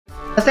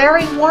A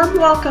very warm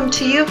welcome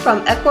to you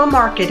from Equa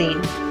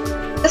Marketing.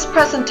 This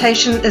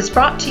presentation is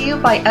brought to you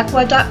by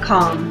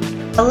Equa.com,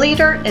 a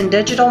leader in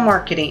digital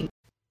marketing.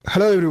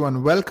 Hello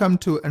everyone, welcome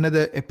to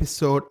another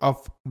episode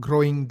of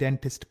Growing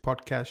Dentist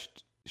podcast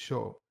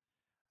show.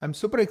 I'm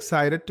super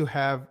excited to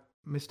have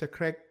Mr.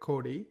 Craig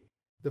Cody,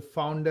 the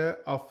founder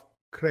of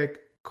Craig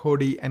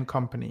Cody and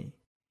Company.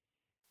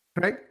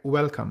 Craig,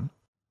 welcome.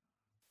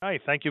 Hi,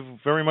 thank you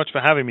very much for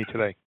having me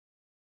today.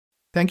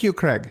 Thank you,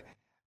 Craig.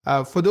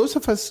 For those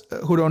of us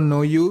who don't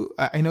know you,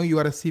 I know you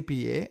are a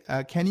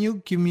CPA. Can you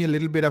give me a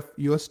little bit of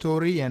your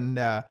story and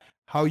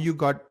how you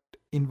got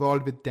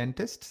involved with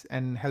dentists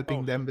and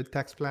helping them with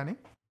tax planning?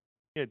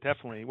 Yeah,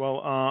 definitely. Well,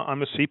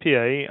 I'm a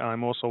CPA.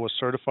 I'm also a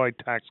certified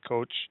tax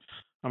coach.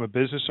 I'm a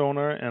business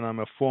owner, and I'm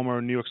a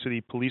former New York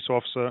City police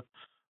officer.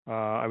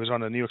 I was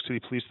on the New York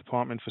City Police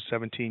Department for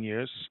 17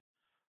 years.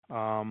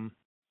 In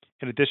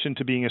addition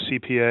to being a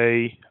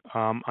CPA,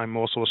 I'm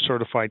also a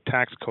certified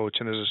tax coach.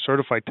 And as a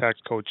certified tax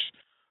coach,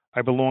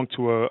 I belong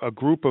to a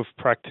group of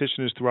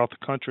practitioners throughout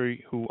the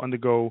country who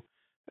undergo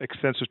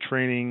extensive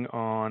training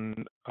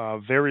on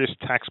various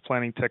tax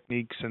planning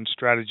techniques and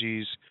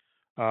strategies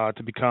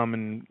to become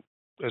and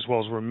as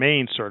well as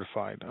remain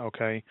certified.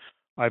 Okay,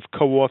 I've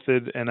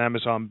co-authored an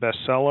Amazon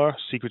bestseller,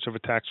 Secrets of a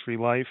Tax-Free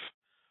Life.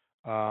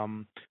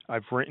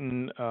 I've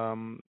written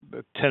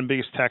the 10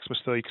 biggest tax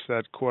mistakes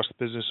that cost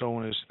business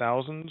owners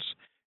thousands,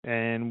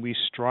 and we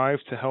strive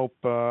to help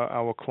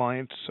our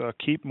clients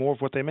keep more of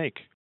what they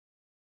make.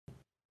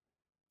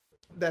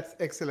 That's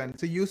excellent.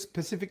 So you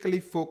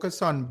specifically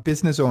focus on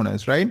business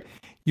owners, right?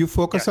 You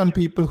focus on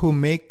people who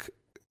make,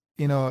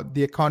 the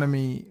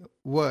economy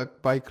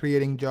work by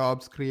creating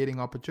jobs,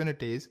 creating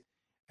opportunities,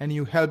 and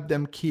you help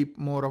them keep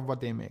more of what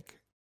they make.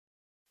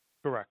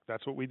 Correct.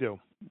 That's what we do.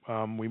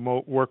 We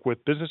work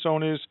with business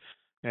owners,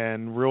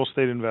 and real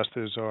estate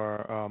investors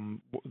are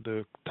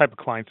the type of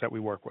clients that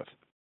we work with.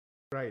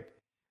 Right.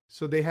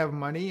 So they have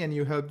money, and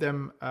you help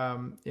them,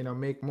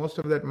 make most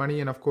of that money,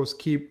 and of course,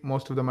 keep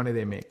most of the money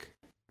they make.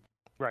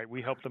 Right.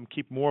 We help them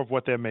keep more of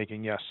what they're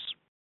making. Yes.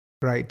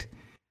 Right.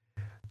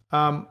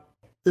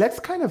 Let's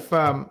kind of,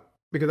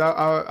 because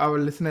our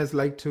listeners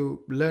like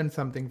to learn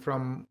something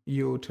from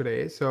you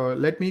today. So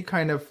let me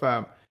kind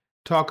of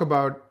talk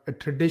about a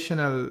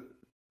traditionally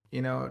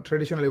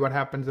what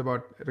happens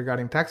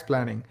regarding tax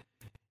planning.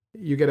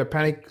 You get a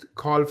panic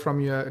call from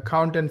your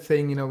accountant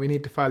saying, we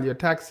need to file your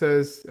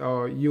taxes,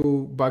 or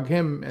you bug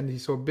him and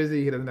he's so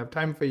busy, he doesn't have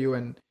time for you.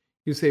 And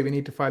you say, we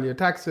need to file your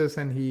taxes.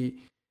 And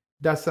he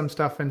does some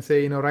stuff and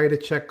say, write a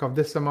check of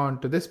this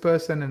amount to this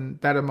person and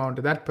that amount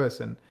to that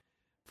person.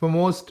 For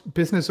most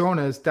business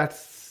owners,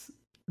 that's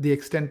the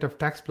extent of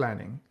tax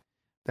planning.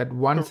 That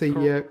once a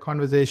year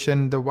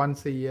conversation, the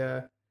once a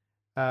year,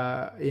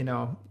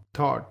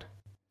 thought.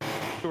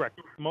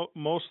 Correct.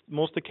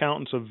 Most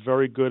accountants are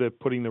very good at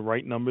putting the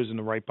right numbers in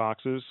the right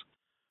boxes,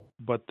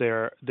 but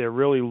they're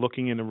really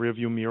looking in the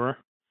rearview mirror.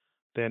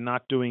 They're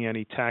not doing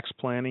any tax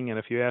planning. And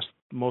if you ask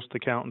most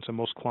accountants and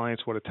most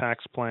clients what a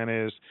tax plan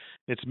is,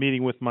 it's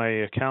meeting with my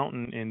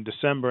accountant in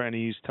December and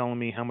he's telling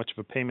me how much of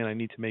a payment I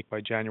need to make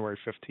by January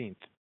 15th.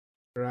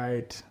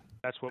 Right.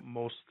 That's what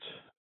most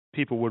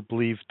people would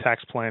believe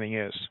tax planning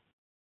is.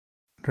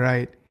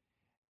 Right.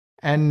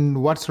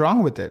 And what's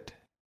wrong with it?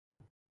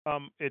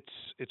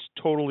 It's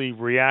totally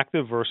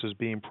reactive versus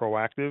being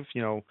proactive.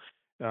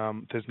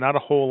 There's not a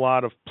whole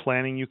lot of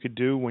planning you could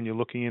do when you're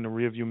looking in the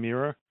rearview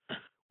mirror.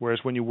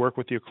 Whereas when you work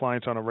with your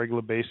clients on a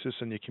regular basis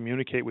and you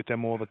communicate with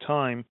them all the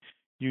time,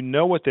 you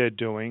know what they're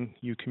doing,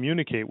 you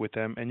communicate with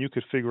them, and you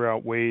could figure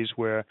out ways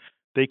where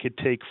they could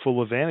take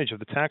full advantage of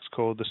the tax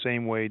code the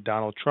same way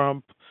Donald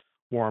Trump,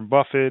 Warren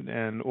Buffett,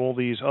 and all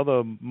these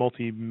other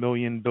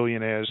multi-million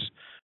billionaires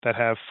that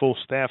have full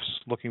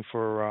staffs looking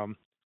for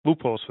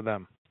loopholes for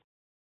them.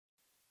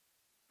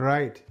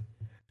 Right.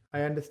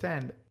 I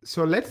understand.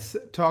 So let's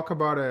talk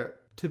about a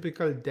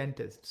typical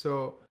dentist.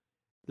 So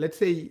let's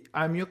say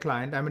I'm your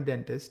client, I'm a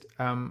dentist.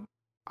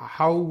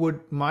 How would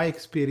my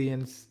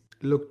experience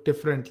look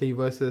differently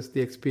versus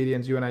the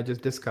experience you and I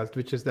just discussed,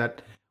 which is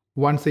that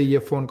once a year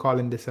phone call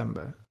in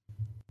December?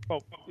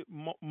 Well,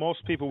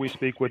 most people we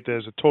speak with,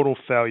 there's a total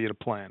failure to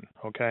plan,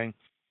 okay?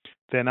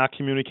 They're not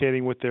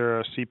communicating with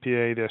their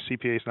CPA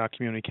is not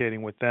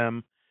communicating with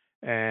them.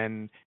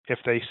 And if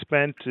they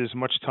spent as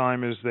much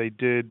time as they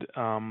did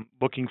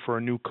looking for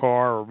a new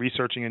car or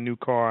researching a new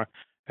car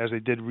as they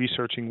did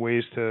researching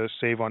ways to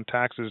save on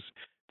taxes,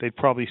 they'd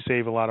probably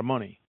save a lot of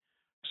money.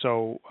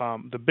 So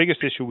the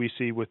biggest issue we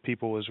see with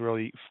people is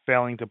really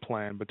failing to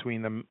plan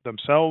between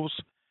themselves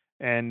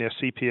and their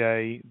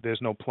CPA.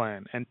 There's no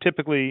plan. And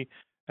typically,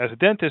 as a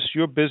dentist,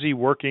 you're busy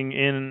working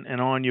in and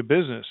on your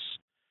business.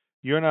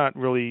 You're not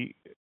really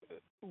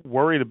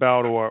worried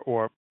about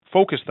or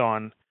focused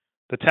on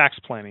the tax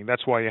planning.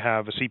 That's why you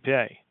have a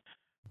CPA.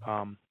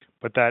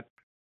 But that,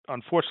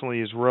 unfortunately,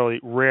 is really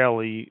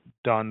rarely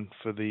done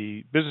for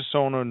the business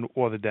owner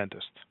or the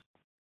dentist.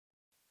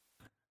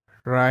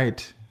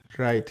 Right.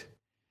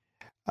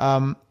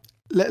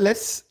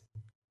 Let's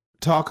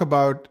talk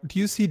about, do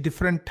you see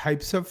different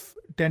types of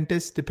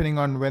dentists depending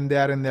on when they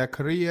are in their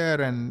career,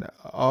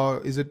 or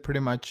is it pretty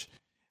much?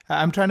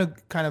 I'm trying to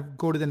kind of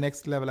go to the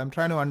next level. I'm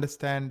trying to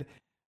understand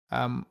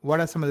what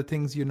are some of the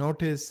things you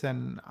notice,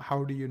 and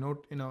how do you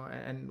note,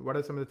 and what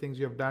are some of the things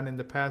you have done in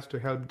the past to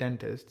help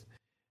dentists.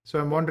 So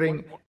I'm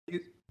wondering.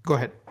 Go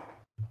ahead.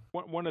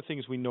 One of the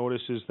things we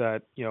notice is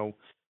that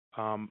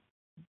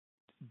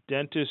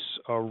dentists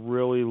are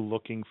really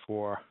looking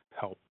for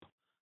help.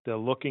 They're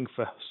looking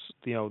for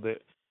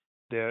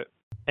they're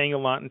paying a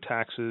lot in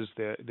taxes.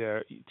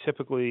 They're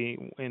typically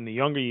in the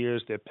younger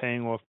years they're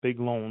paying off big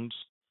loans.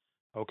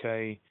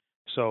 Okay,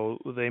 so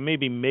they may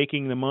be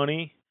making the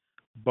money,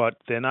 but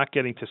they're not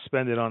getting to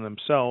spend it on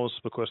themselves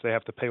because they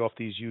have to pay off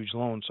these huge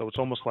loans. So it's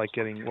almost like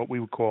getting what we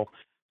would call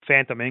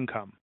phantom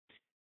income.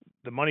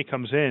 The money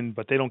comes in,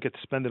 but they don't get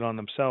to spend it on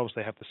themselves.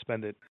 They have to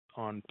spend it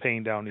on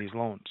paying down these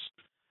loans.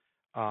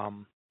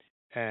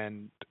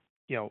 And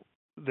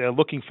they're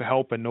looking for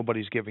help, and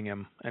nobody's giving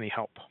them any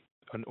help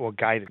or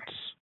guidance.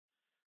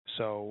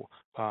 So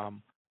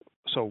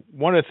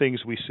one of the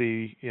things we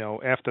see,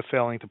 after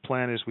failing to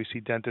plan, is we see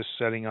dentists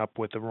setting up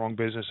with the wrong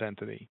business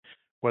entity,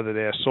 whether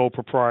they're sole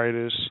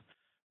proprietors,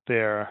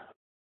 they're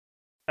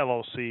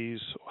LLCs,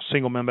 or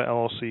single-member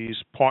LLCs,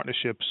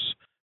 partnerships,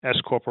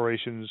 S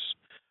corporations.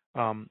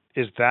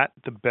 Is that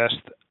the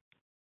best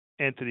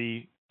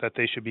entity that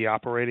they should be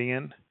operating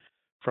in?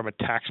 From a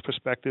tax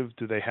perspective,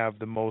 do they have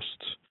the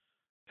most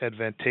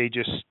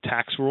advantageous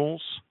tax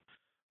rules?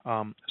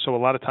 So a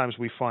lot of times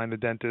we find the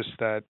dentist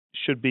that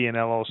should be an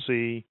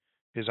LLC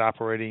is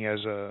operating as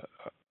a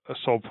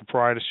sole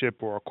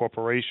proprietorship or a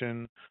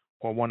corporation,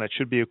 or one that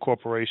should be a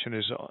corporation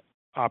is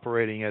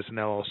operating as an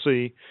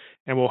LLC,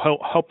 and we'll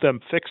help them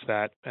fix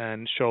that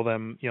and show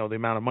them, the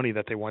amount of money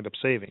that they wind up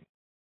saving.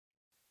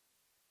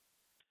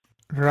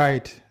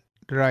 Right.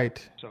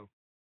 So,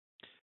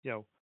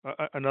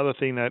 another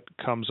thing that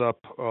comes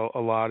up a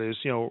lot is,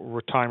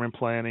 retirement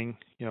planning.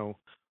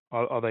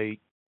 Are they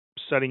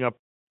setting up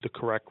the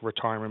correct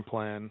retirement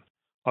plan?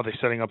 Are they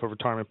setting up a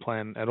retirement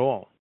plan at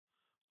all?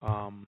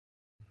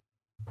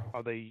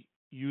 Are they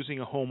using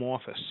a home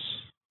office?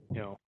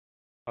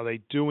 Are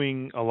they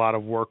doing a lot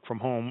of work from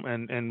home?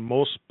 And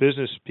most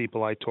business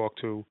people I talk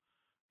to,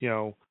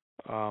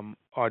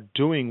 are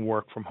doing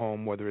work from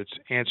home, whether it's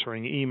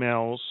answering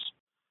emails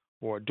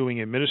or doing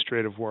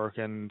administrative work.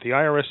 And the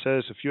IRS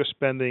says if you're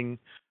spending,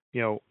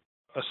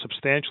 a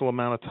substantial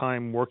amount of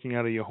time working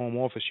out of your home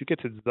office, you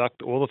get to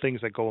deduct all the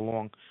things that go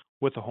along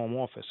with the home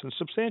office. And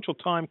substantial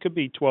time could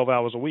be 12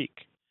 hours a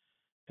week.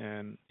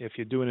 And if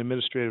you're doing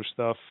administrative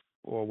stuff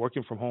or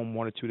working from home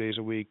 1 or 2 days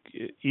a week,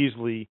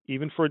 easily,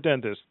 even for a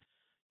dentist,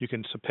 you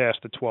can surpass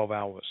the 12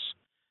 hours.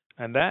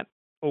 And that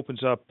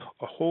opens up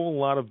a whole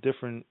lot of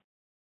different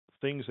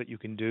things that you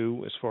can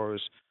do as far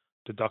as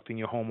deducting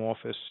your home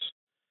office,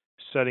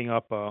 setting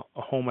up a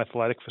home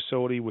athletic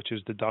facility, which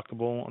is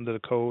deductible under the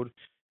code.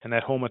 And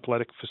that home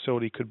athletic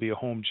facility could be a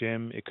home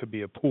gym. It could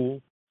be a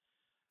pool.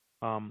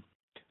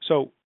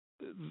 So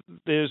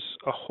there's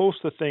a host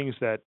of things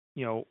that,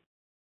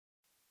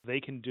 they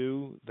can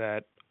do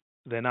that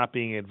they're not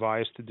being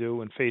advised to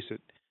do. And face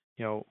it,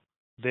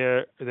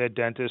 they're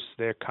dentists.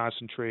 They're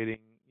concentrating,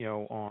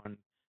 on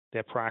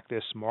their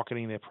practice,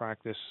 marketing their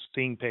practice,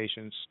 seeing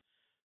patients.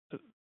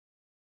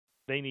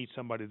 They need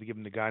somebody to give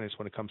them the guidance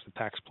when it comes to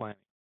tax planning,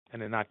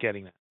 and they're not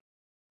getting that.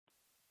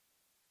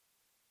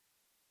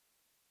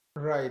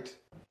 Right.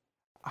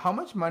 How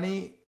much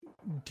money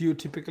do you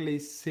typically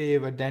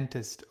save a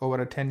dentist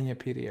over a 10-year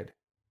period?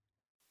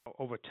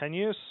 Over 10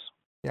 years?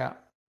 Yeah.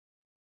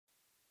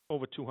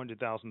 Over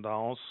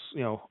 $200,000.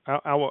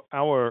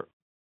 Our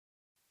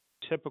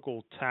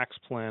typical tax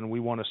plan, we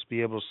want to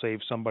be able to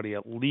save somebody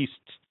at least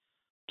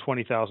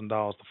 $20,000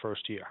 the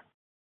first year.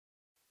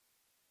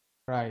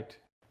 Right.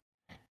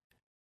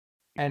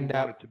 And we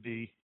want it to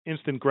be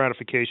instant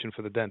gratification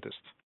for the dentist.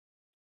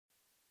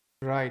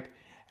 Right.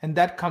 And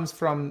that comes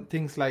from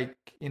things like,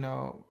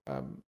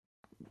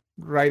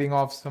 writing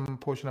off some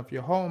portion of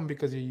your home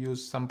because you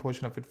use some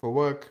portion of it for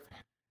work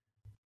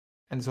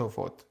and so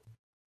forth.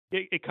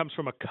 It comes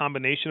from a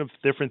combination of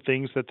different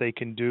things that they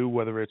can do,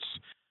 whether it's,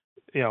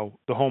 the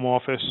home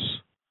office,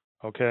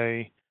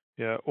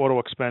 auto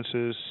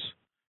expenses.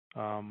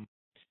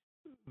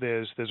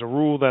 There's a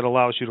rule that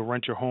allows you to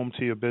rent your home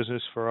to your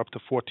business for up to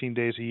 14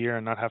 days a year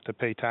and not have to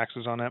pay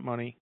taxes on that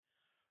money.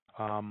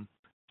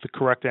 The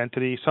correct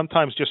entity.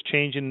 Sometimes just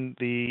changing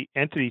the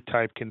entity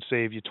type can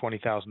save you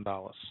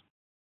 $20,000.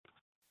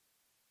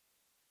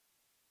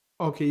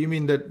 Okay, you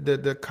mean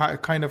the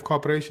kind of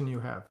corporation you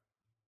have?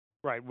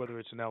 Right, whether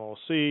it's an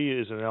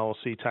LLC, is an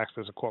LLC taxed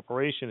as a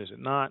corporation? Is it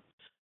not?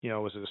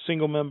 Is it a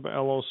single member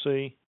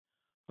LLC?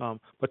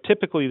 But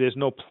typically there's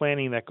no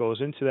planning that goes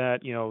into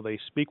that. They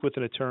speak with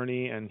an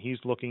attorney and he's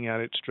looking at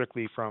it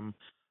strictly from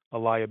a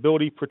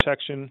liability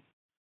protection.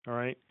 All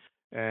right.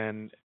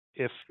 And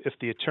if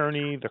the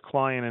attorney, the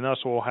client, and us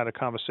all had a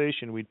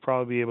conversation, we'd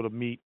probably be able to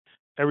meet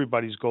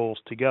everybody's goals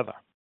together.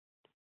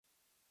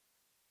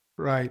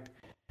 Right.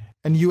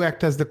 And you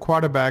act as the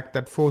quarterback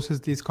that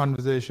forces these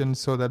conversations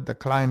so that the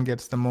client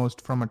gets the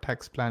most from a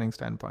tax planning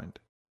standpoint.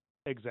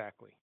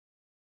 Exactly.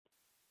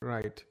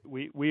 Right.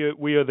 We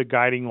are the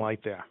guiding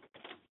light there.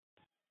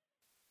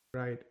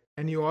 Right.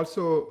 And you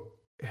also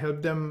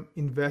help them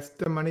invest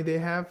the money they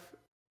have?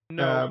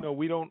 No,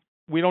 we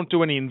don't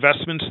do any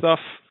investment stuff.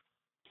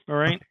 All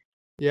right. Okay.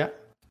 Yeah.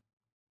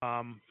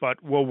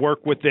 But we'll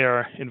work with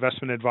their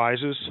investment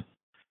advisors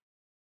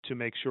to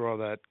make sure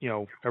that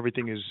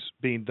everything is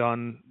being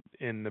done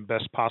in the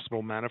best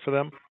possible manner for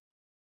them.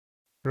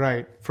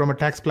 Right. From a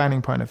tax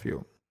planning point of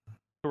view.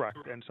 Correct.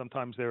 And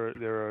sometimes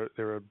there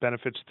are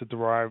benefits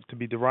to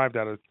be derived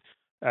out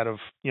of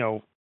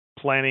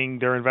planning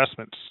their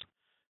investments.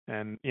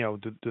 And do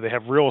they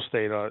have real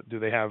estate? Do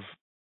they have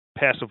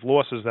passive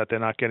losses that they're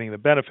not getting the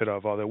benefit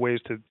of? Are there ways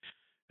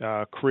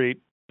to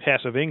create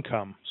passive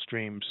income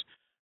streams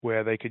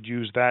where they could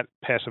use that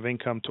passive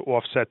income to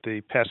offset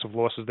the passive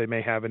losses they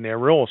may have in their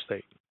real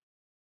estate?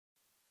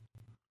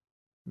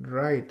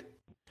 Right.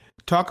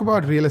 Talk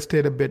about real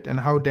estate a bit and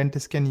how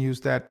dentists can use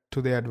that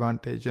to their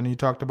advantage. And you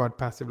talked about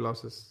passive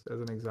losses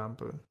as an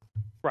example.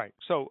 Right.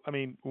 So, I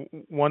mean,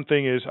 one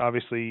thing is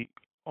obviously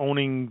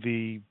owning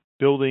the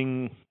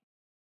building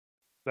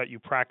that you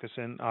practice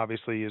in.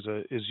 Obviously, is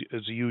a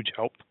huge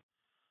help.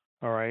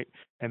 All right,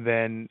 and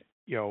then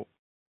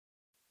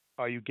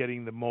are you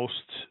getting the most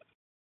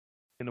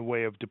in the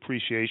way of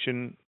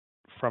depreciation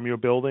from your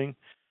building?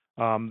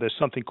 There's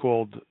something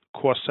called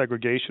cost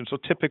segregation. So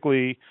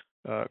typically,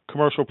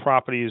 commercial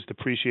property is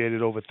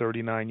depreciated over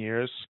 39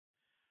 years,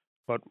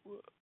 but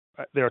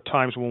there are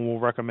times when we'll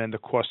recommend a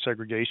cost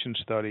segregation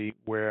study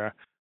where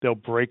they'll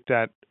break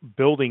that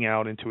building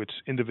out into its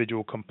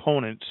individual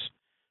components,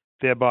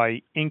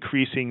 thereby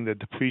increasing the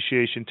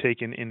depreciation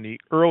taken in the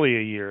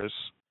earlier years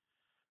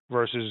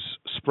versus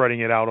spreading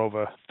it out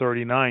over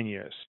 39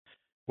 years.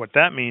 What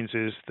that means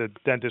is the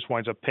dentist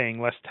winds up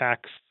paying less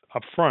tax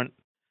up front,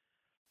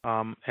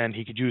 and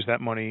he could use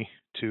that money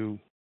to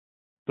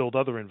build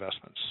other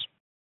investments.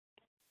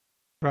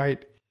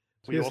 Right.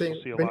 So we also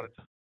see a lot of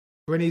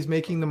when he's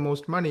making the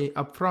most money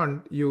up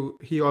front,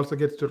 he also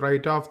gets to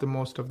write off the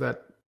most of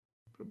that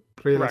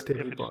real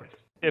estate report.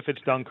 If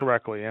it's done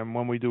correctly. And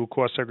when we do a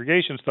cost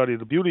segregation study,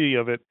 the beauty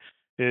of it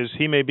is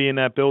he may be in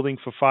that building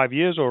for 5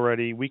 years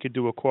already. We could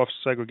do a cost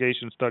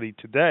segregation study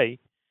today,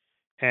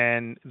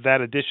 and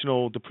that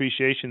additional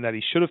depreciation that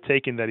he should have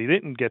taken that he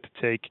didn't get to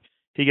take,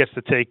 he gets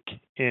to take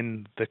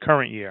in the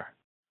current year.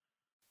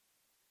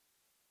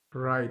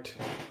 Right.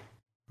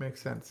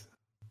 Makes sense.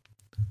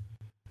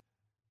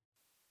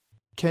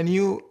 Can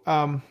you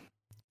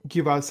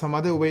give us some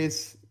other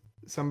ways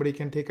somebody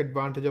can take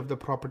advantage of the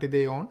property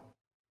they own?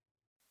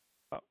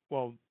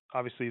 Well,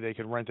 obviously they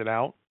could rent it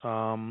out,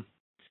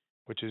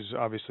 which is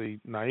obviously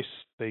nice.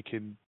 They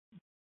could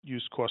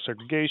use cost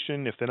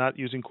segregation. If they're not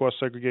using cost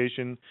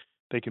segregation,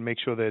 they can make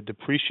sure they're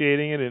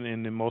depreciating it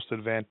in the most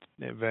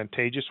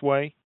advantageous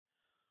way.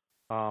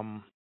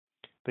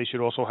 They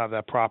should also have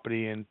that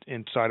property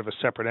inside of a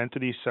separate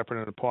entity, separate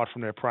and apart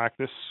from their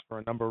practice for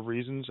a number of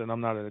reasons. And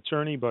I'm not an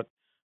attorney, but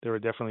there are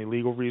definitely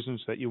legal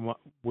reasons that you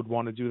would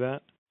want to do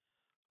that.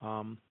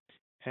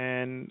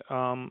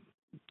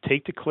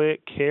 Take the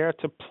care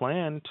to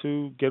plan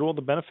to get all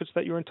the benefits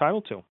that you're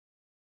entitled to.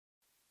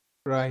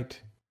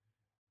 Right.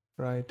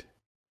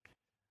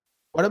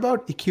 What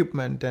about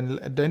equipment? And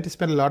dentists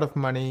spend a lot of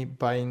money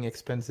buying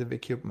expensive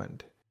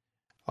equipment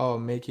or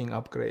making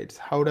upgrades.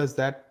 How does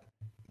that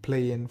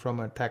play in from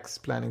a tax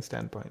planning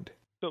standpoint?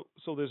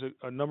 So there's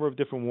a number of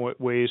different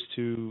ways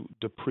to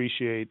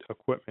depreciate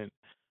equipment.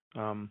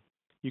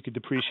 You could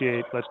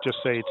depreciate, let's just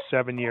say it's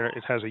 7 years.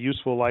 It has a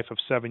useful life of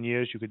 7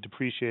 years. You could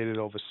depreciate it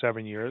over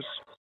 7 years.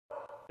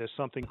 There's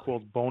something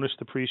called bonus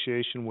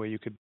depreciation where you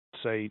could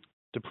say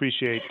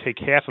take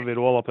half of it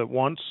all up at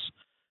once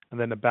and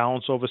then the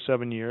balance over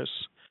 7 years.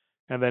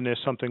 And then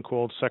there's something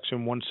called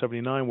Section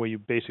 179 where you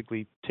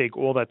basically take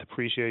all that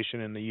depreciation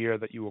in the year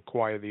that you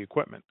acquire the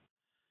equipment.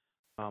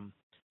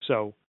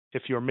 So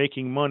if you're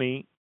making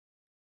money,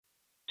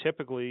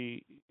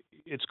 typically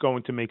it's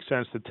going to make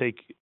sense to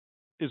take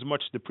as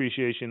much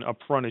depreciation up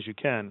front as you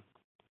can.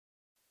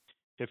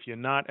 If you're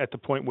not at the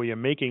point where you're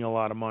making a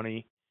lot of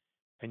money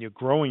and you're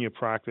growing your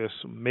practice,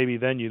 maybe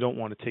then you don't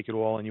want to take it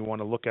all and you want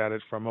to look at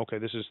it from, okay,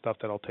 this is stuff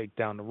that I'll take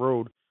down the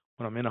road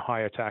when I'm in a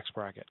higher tax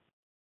bracket.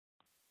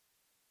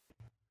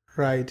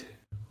 Right.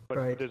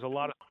 But there's a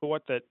lot of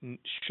thought that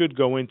should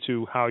go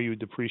into how you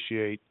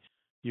depreciate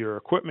your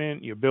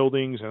equipment, your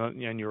buildings,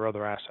 and your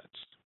other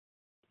assets.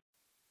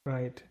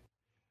 Right.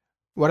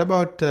 What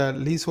about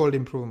leasehold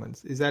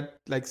improvements? Is that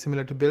like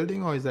similar to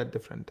building or is that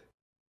different?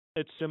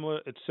 It's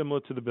similar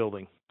to the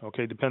building,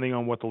 okay, depending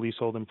on what the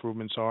leasehold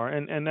improvements are.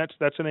 And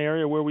that's an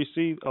area where we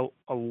see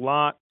a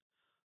lot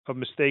of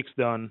mistakes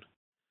done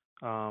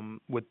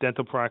with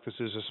dental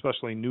practices,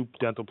 especially new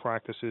dental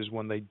practices,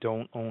 when they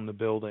don't own the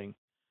building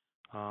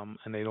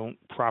and they don't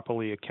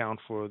properly account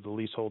for the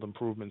leasehold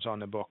improvements on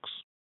their books.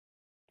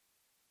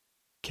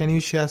 Can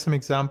you share some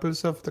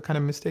examples of the kind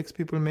of mistakes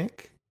people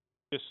make?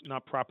 Just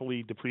not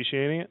properly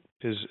depreciating it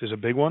is a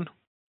big one.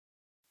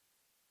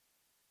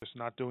 Just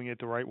not doing it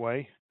the right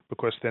way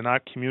because they're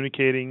not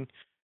communicating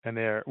and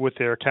they're with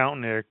their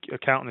accountant. Their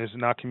accountant is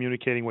not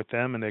communicating with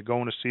them, and they're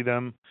going to see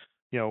them,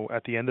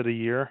 at the end of the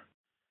year.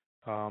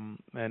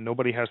 And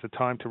nobody has the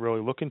time to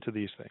really look into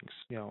these things.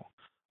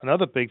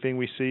 Another big thing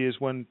we see is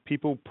when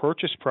people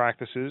purchase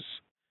practices,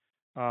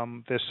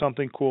 there's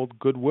something called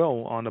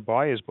goodwill on the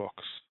buyer's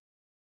books.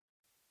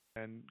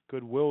 And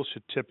goodwill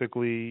should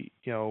typically,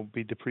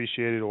 be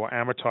depreciated or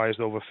amortized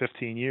over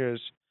 15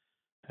 years.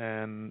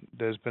 And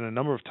there's been a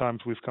number of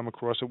times we've come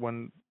across it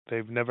when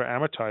they've never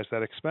amortized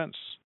that expense.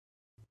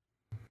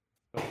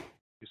 So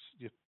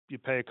you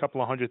pay a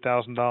couple of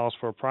 $100,000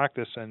 for a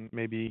practice, and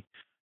maybe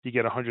you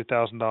get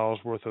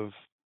 $100,000 worth of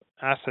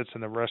assets,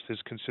 and the rest is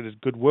considered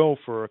goodwill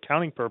for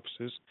accounting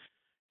purposes.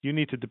 You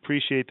need to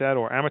depreciate that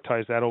or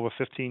amortize that over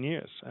 15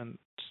 years, and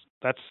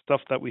that's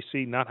stuff that we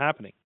see not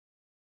happening.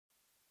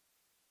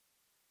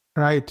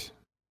 Right.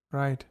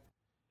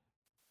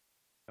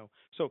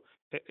 So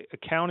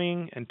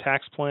accounting and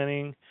tax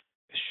planning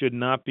should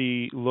not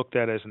be looked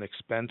at as an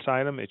expense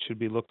item. It should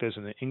be looked as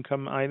an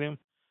income item,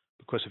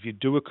 because if you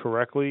do it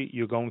correctly,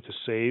 you're going to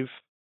save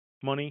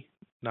money,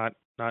 not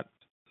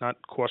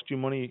cost you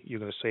money. You're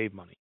going to save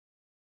money.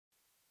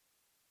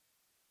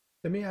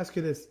 Let me ask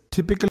you this.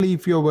 Typically,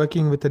 if you're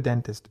working with a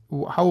dentist,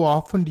 how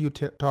often do you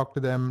talk to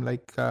them?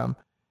 Like,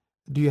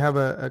 do you have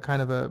a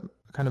kind of a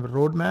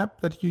roadmap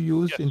that you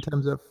use in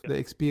terms of the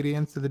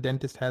experience that the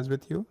dentist has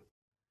with you?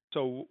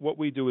 So what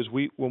we do is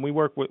when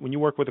you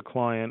work with a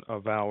client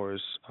of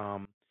ours,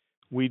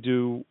 we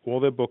do all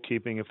their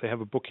bookkeeping. If they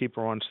have a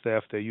bookkeeper on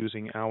staff, they're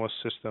using our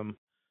system.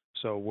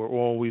 So we're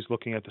always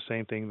looking at the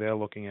same thing they're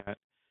looking at.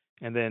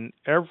 And then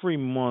every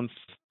month,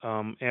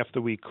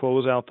 after we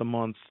close out the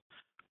month,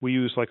 we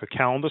use like a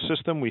calendar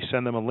system. We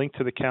send them a link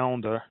to the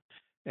calendar,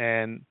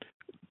 and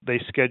they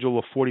schedule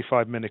a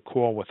 45-minute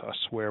call with us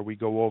where we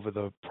go over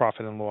the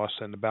profit and loss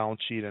and the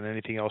balance sheet and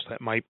anything else that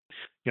might,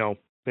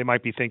 they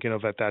might be thinking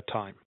of at that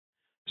time.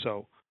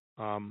 So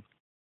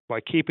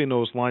by keeping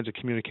those lines of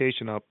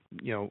communication up,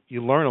 you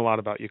learn a lot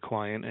about your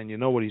client, and you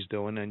know what he's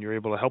doing, and you're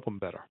able to help him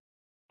better.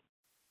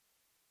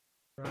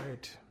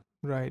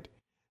 Right.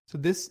 So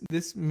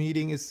this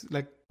meeting is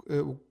like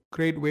a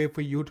great way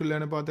for you to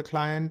learn about the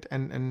client,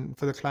 and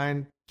for the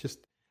client, just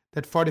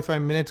that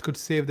 45 minutes could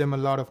save them a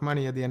lot of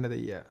money at the end of the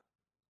year.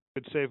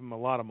 Could save them a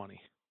lot of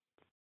money.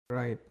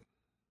 Right.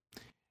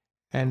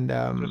 And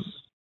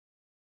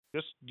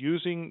just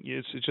using,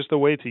 it's just a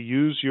way to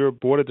use your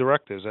board of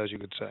directors, as you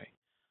could say.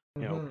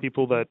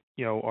 People that,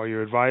 are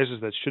your advisors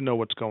that should know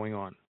what's going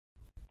on.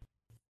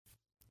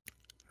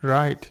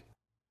 Right.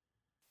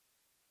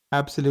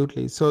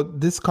 Absolutely. So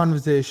this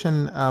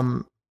conversation,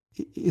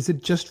 is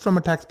it just from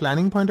a tax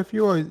planning point of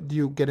view, or do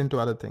you get into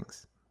other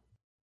things?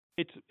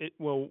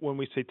 Well, when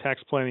we say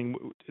tax planning,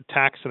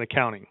 tax and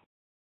accounting.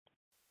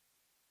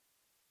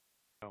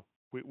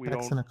 We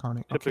tax don't and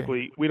accounting.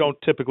 typically we don't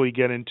typically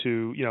get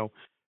into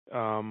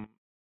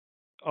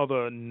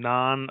other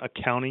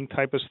non-accounting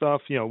type of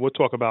stuff. We'll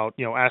talk about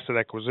asset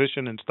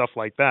acquisition and stuff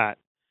like that,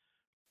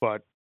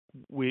 but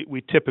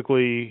we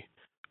typically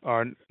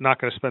are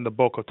not going to spend the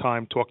bulk of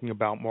time talking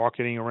about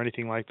marketing or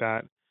anything like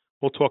that.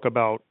 We'll talk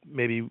about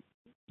maybe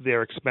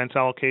their expense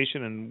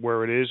allocation and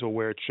where it is or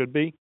where it should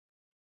be.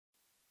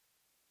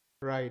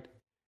 Right.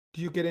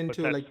 Do you get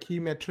into like key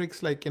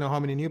metrics, like how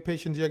many new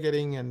patients you're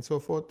getting and so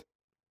forth?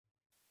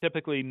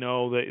 Typically,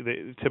 no.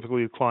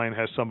 Typically, the client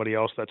has somebody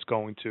else that's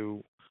going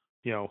to,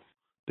 they're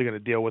going to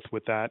deal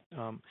with that.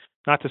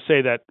 Not to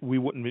say that we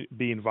wouldn't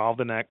be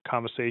involved in that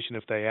conversation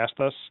if they asked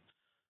us,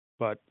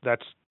 but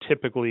that's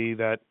typically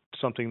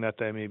something that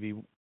they may be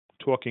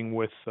talking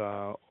with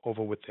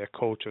over with their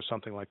coach or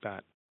something like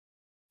that.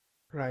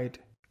 Right.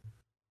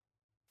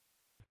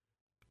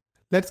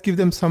 Let's give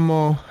them some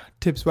more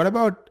tips. What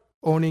about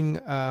owning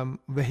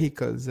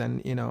vehicles,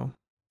 and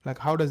like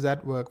how does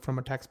that work from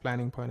a tax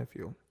planning point of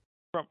view?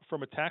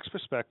 From a tax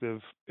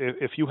perspective,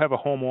 if you have a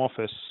home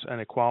office and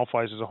it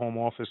qualifies as a home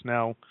office,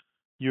 now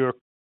your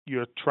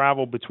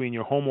travel between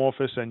your home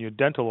office and your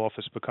dental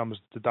office becomes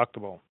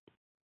deductible.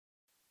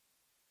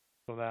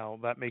 So now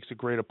that makes a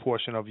greater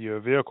portion of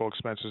your vehicle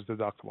expenses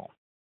deductible.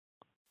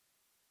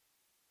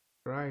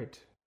 Right.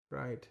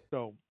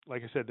 So,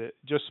 like I said,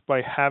 just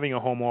by having a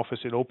home office,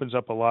 it opens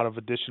up a lot of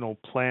additional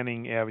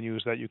planning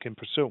avenues that you can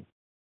pursue.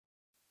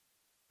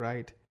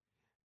 Right.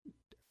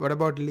 What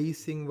about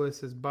leasing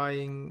versus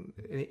buying?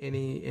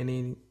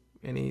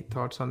 Any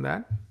thoughts on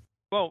that?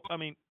 Well, I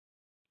mean,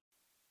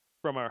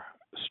 from a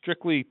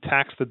strictly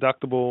tax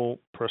deductible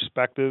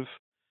perspective,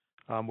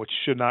 which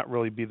should not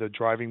really be the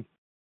driving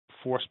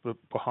force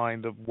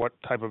behind what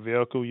type of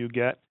vehicle you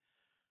get,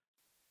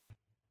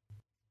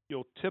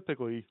 you'll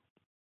typically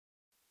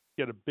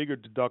get a bigger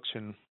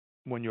deduction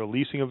when you're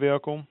leasing a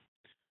vehicle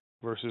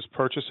versus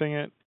purchasing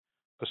it,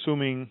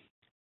 assuming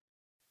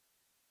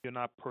you're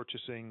not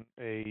purchasing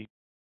a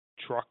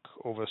truck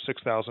over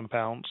 6,000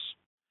 pounds,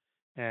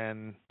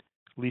 and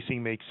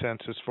leasing makes sense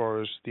as far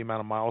as the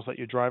amount of miles that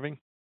you're driving.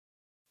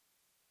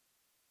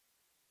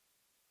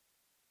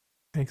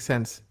 Makes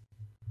sense.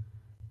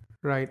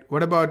 Right.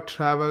 What about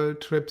travel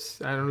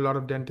trips? I know a lot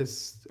of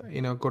dentists,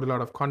 go to a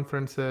lot of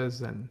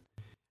conferences and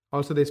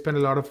also they spend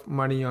a lot of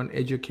money on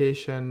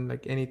education.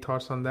 Like, any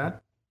thoughts on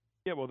that?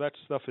 Yeah, well, that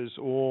stuff is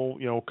all,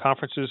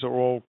 conferences are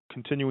all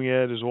continuing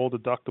ed is all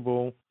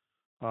deductible.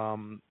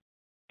 Um,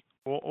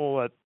 all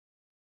that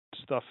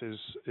stuff is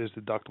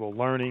deductible.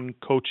 Learning,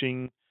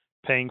 coaching,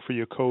 paying for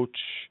your coach,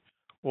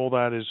 all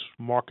that is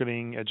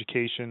marketing,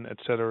 education, et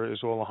cetera, is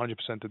all 100%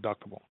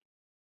 deductible.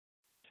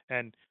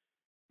 And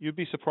you'd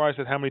be surprised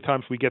at how many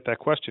times we get that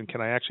question,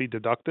 can I actually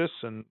deduct this?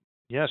 And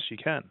yes, you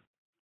can.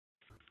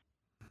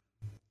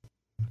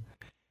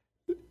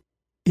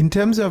 In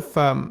terms of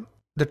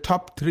the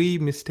top 3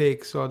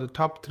 mistakes or the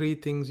top 3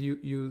 things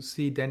you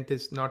see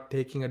dentists not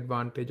taking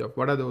advantage of,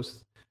 what are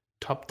those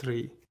top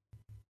 3?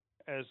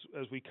 As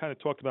we kind of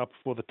talked about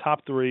before, the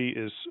top 3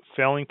 is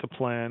failing to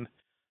plan,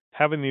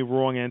 having the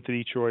wrong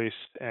entity choice,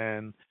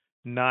 and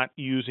not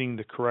using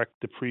the correct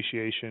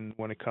depreciation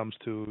when it comes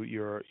to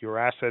your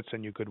assets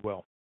and your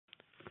goodwill.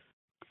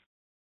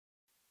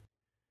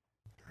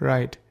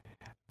 Right.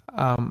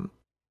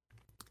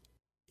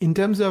 In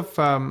terms of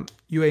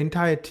your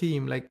entire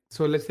team, like,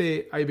 so let's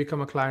say I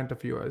become a client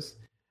of yours.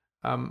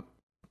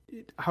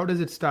 How does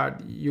it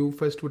start? You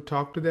first would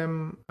talk to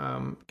them,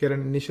 get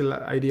an initial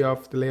idea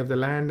of the lay of the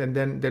land, and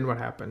then what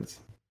happens?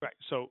 Right.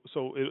 So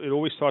it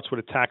always starts with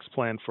a tax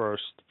plan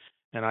first,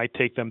 and I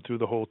take them through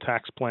the whole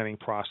tax planning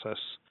process.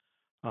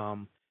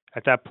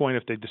 At that point,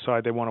 if they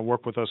decide they want to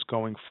work with us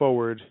going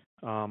forward,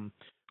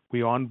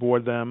 we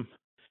onboard them,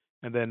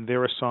 and then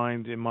they're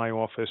assigned in my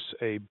office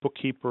a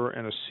bookkeeper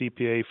and a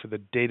CPA for the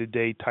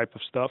day-to-day type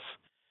of stuff.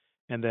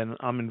 And then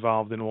I'm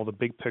involved in all the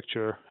big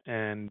picture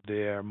and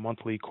their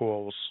monthly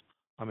calls.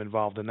 I'm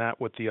involved in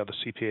that with the other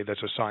CPA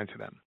that's assigned to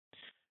them.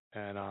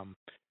 And,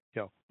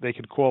 they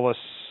can call us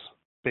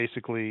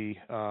basically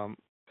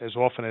as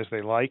often as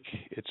they like.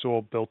 It's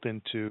all built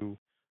into,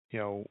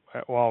 all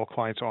our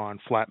clients are on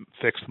flat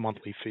fixed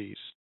monthly fees.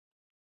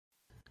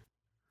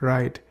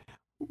 Right.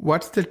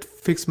 What's the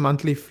fixed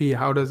monthly fee?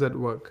 How does that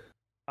work?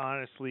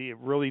 Honestly, it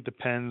really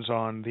depends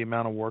on the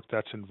amount of work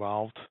that's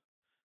involved.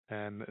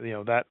 And,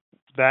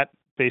 that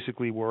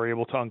basically we're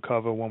able to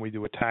uncover when we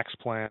do a tax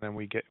plan and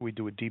we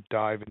do a deep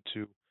dive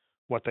into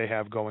what they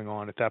have going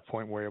on. At that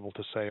point, we're able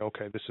to say,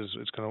 okay,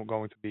 it's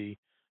going to be,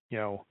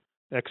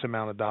 X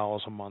amount of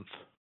dollars a month.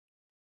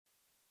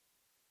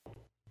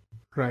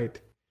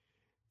 Right.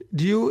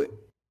 Do you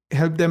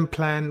help them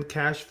plan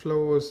cash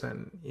flows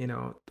and,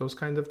 those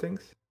kinds of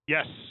things?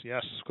 Yes,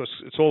 because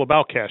it's all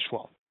about cash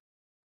flow.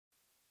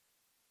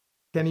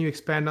 Can you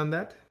expand on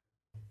that?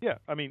 Yeah,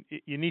 I mean,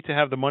 you need to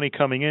have the money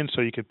coming in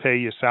so you can pay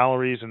your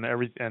salaries and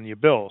and your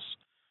bills.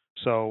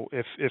 So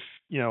if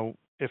you're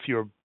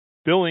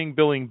billing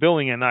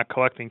and not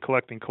collecting,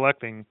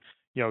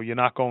 you're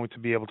not going to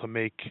be able to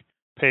make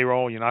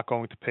payroll. You're not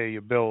going to pay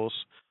your bills.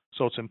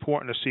 So it's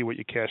important to see what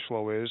your cash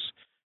flow is.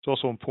 It's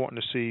also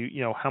important to see,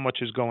 how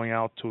much is going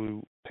out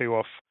to pay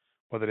off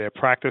whether they're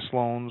practice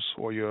loans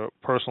or your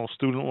personal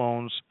student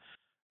loans.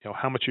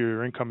 How much of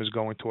your income is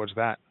going towards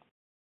that.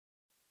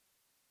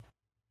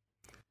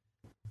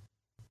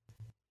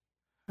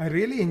 I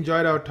really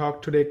enjoyed our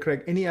talk today,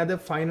 Craig. Any other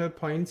final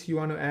points you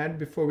want to add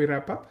before we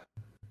wrap up?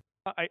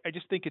 I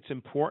just think it's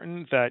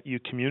important that you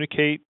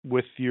communicate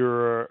with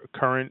your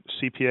current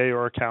CPA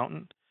or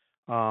accountant.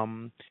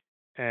 And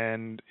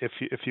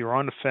if you're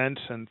on the fence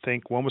and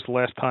think, when was the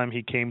last time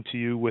he came to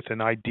you with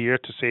an idea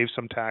to save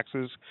some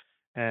taxes?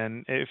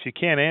 And if you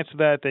can't answer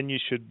that, then you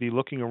should be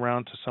looking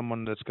around to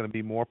someone that's going to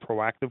be more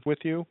proactive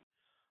with you.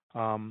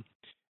 And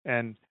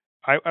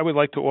I would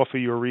like to offer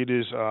your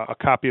readers a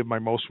copy of my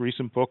most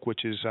recent book,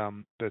 which is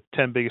the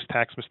 10 Biggest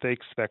Tax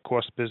Mistakes That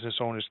Cost Business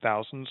Owners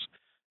Thousands.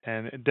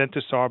 And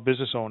dentists are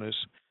business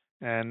owners.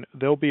 And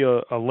there'll be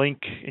a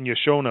link in your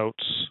show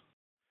notes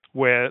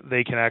where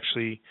they can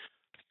actually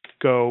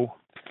go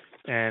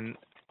and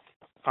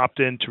opt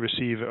in to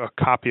receive a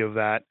copy of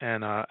that.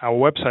 And our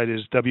website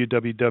is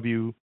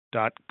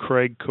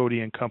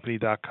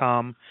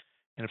www.craigcodyandcompany.com.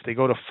 And if they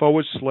go to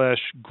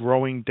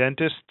 /growing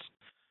dentists,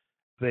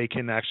 they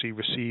can actually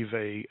receive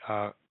a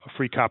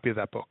free copy of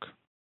that book.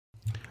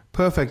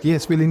 Perfect.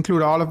 Yes, we'll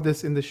include all of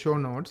this in the show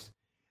notes.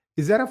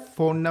 Is there a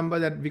phone number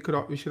that we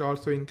should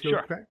also include?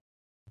 Sure. Craig?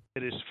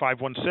 It is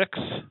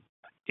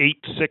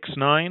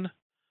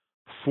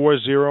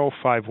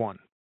 516-869-4051.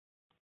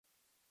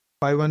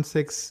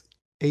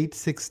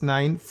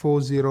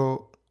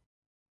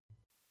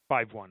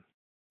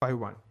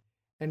 516-869-4051.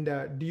 And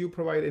do you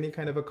provide any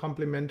kind of a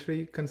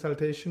complimentary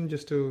consultation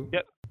just to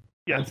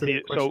answer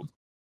the question?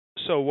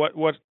 So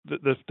what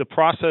the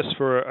process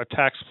for a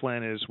tax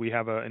plan is, we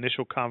have an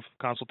initial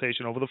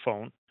consultation over the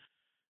phone,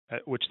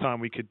 at which time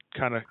we could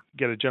kind of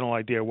get a general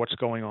idea of what's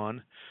going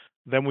on.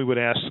 Then we would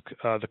ask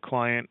the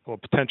client or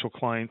potential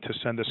client to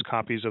send us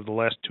copies of the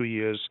last 2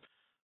 years'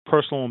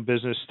 personal and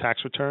business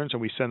tax returns,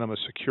 and we send them a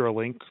secure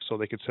link so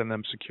they could send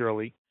them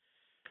securely.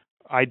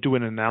 I do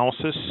an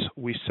analysis.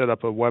 We set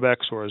up a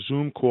WebEx or a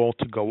Zoom call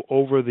to go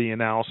over the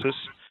analysis.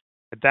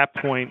 At that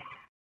point,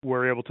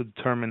 we're able to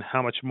determine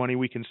how much money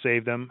we can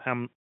save them,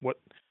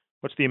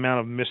 what's the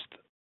amount of missed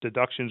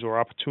deductions or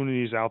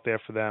opportunities out there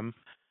for them,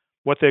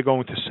 what they're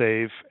going to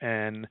save,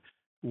 and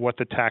what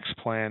the tax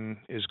plan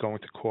is going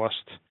to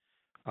cost.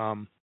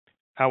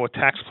 Our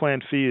tax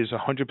plan fee is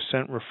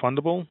 100%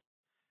 refundable,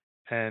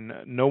 and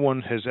no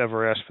one has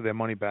ever asked for their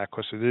money back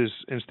because it is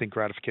instant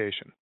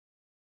gratification.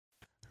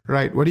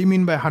 Right. What do you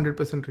mean by 100%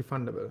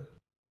 refundable?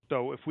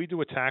 So if we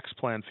do a tax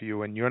plan for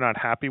you and you're not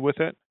happy with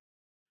it,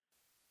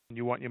 and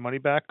you want your money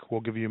back,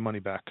 we'll give you your money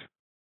back.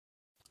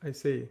 I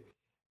see.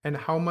 And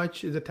how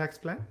much is a tax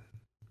plan?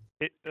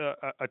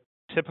 A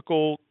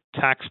typical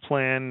tax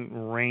plan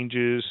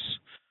ranges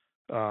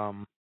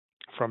from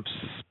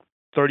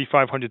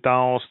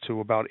 $3,500 to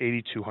about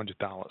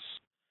 $8,200.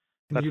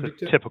 That's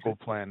the typical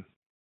plan.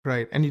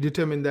 Right. And you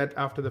determine that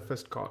after the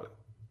first call.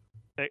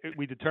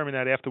 We determine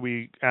that after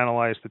we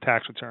analyze the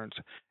tax returns.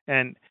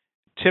 And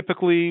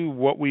typically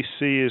what we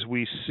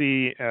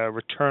see a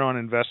return on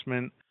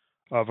investment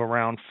of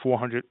around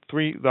the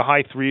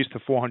high 3s to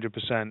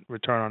 400%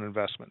 return on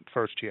investment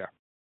first year.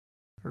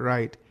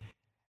 Right.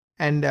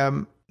 And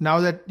now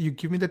that you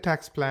give me the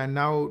tax plan,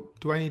 now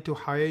do I need to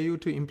hire you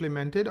to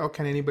implement it, or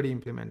can anybody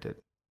implement it?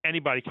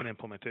 Anybody can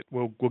implement it.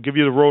 We'll give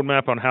you the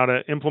roadmap on how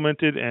to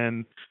implement it,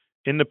 and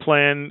in the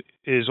plan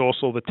is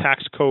also the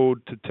tax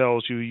code that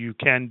tells you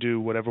can do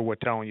whatever we're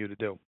telling you to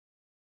do.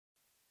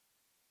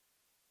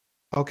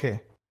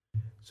 Okay.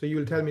 So you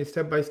will tell me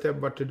step by step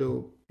what to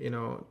do,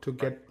 to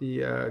get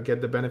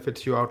the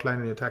benefits you outline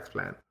in your tax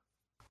plan.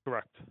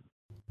 Correct.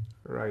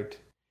 Right.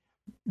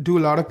 Do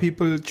a lot of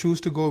people choose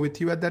to go with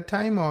you at that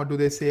time, or do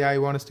they say, I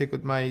want to stick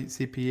with my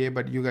CPA,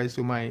 but you guys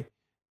do my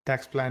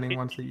tax planning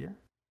once a year?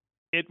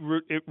 It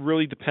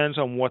really depends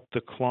on what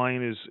the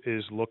client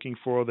is looking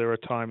for. There are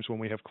times when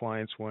we have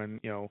clients when,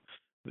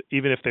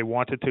 even if they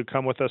wanted to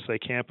come with us, they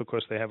can't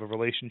because they have a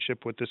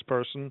relationship with this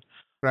person.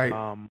 Right.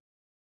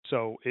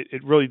 So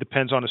it really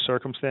depends on the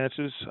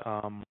circumstances.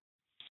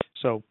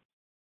 So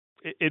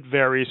it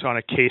varies on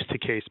a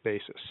case-to-case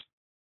basis.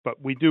 But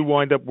we do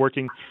wind up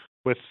working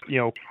with,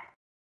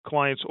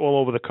 clients all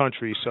over the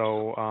country.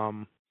 So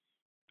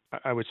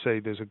I would say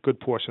there's a good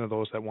portion of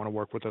those that want to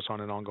work with us on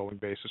an ongoing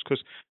basis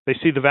because they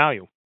see the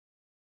value.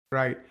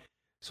 Right.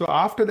 So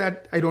after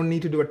that, I don't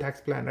need to do a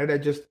tax plan, right? I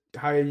just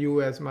hire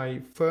you as my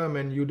firm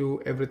and you do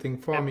everything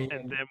for me.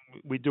 And then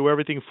we do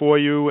everything for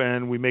you,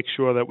 and we make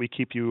sure that we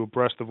keep you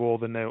abreast of all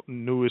the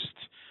newest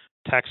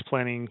tax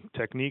planning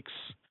techniques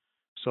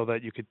so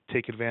that you could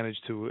take advantage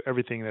to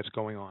everything that's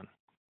going on.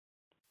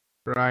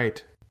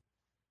 Right.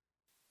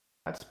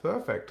 That's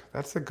perfect.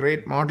 That's a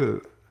great model.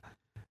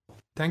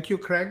 Thank you,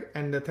 Craig,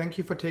 and thank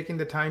you for taking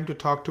the time to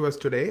talk to us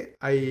today.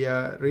 I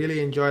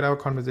really enjoyed our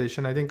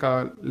conversation. I think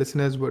our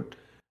listeners would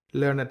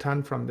learn a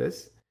ton from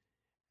this.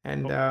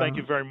 And thank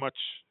you very much.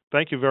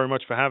 Thank you very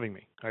much for having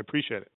me. I appreciate it.